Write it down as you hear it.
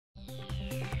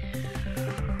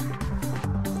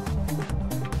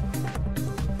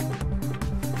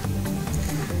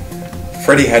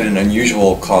Freddie had an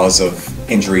unusual cause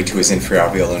of injury to his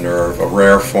inferior nerve, a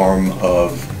rare form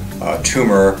of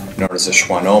tumor known as a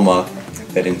schwannoma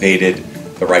that invaded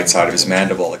the right side of his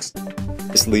mandible.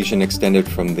 This lesion extended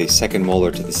from the second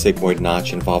molar to the sigmoid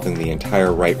notch, involving the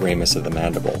entire right ramus of the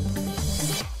mandible.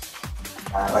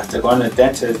 After going to the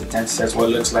dentist says, well, it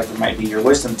looks like it might be your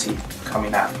wisdom teeth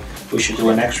coming out. We should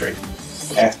do an x-ray.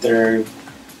 After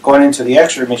going into the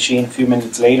x-ray machine, a few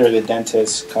minutes later, the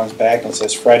dentist comes back and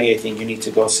says, Freddie, I think you need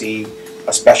to go see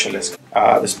a specialist.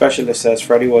 The specialist says,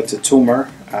 Freddie, well, it's a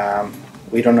tumor.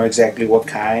 We don't know exactly what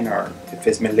kind or if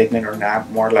it's malignant or not.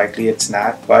 More likely it's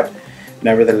not, but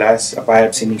nevertheless, a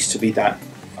biopsy needs to be done.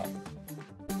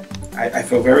 I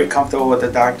feel very comfortable with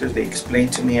the doctors. They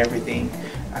explained to me everything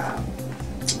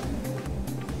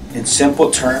in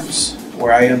simple terms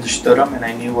where I understood them and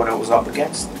I knew what I was up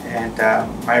against. And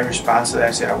my response to that,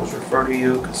 I said, I was referred to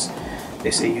you because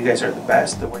they say you guys are the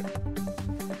best.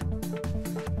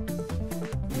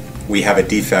 We have a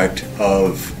defect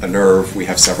of a nerve. We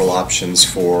have several options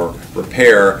for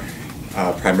repair.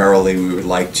 Primarily, we would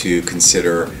like to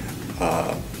consider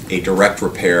a direct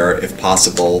repair if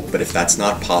possible, but if that's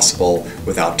not possible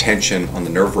without tension on the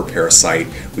nerve repair site,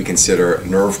 we consider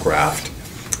nerve graft.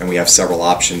 And we have several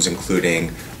options, including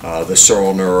the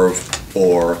sural nerve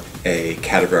or a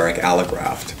cadaveric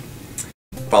allograft.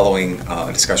 Following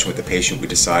a discussion with the patient, we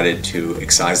decided to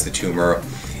excise the tumor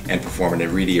and perform an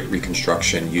immediate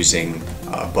reconstruction using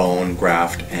bone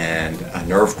graft and a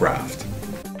nerve graft.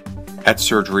 At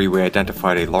surgery, we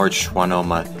identified a large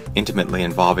schwannoma intimately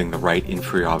involving the right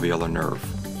inferior nerve.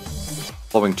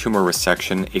 Following tumor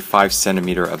resection, a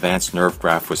 5-centimeter advanced nerve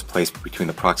graft was placed between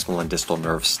the proximal and distal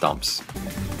nerve stumps.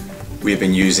 We have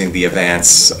been using the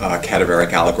advanced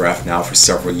cadaveric allograft now for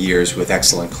several years with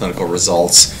excellent clinical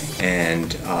results,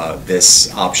 and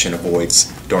this option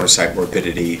avoids donor site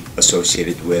morbidity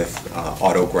associated with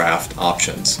autograft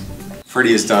options.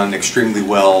 Freddie has done extremely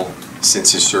well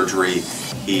since his surgery.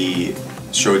 He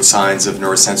showed signs of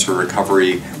neurosensory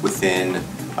recovery within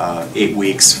 8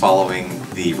 weeks following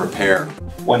the repair.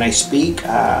 When I speak,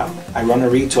 I run a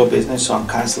retail business, so I'm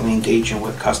constantly engaging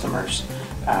with customers.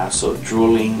 So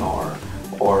drooling or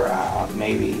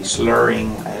maybe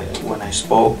slurring when I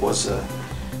spoke was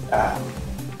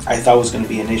I thought was going to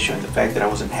be an issue, and the fact that I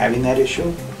wasn't having that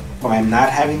issue, or I'm not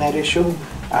having that issue,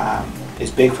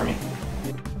 is big for me.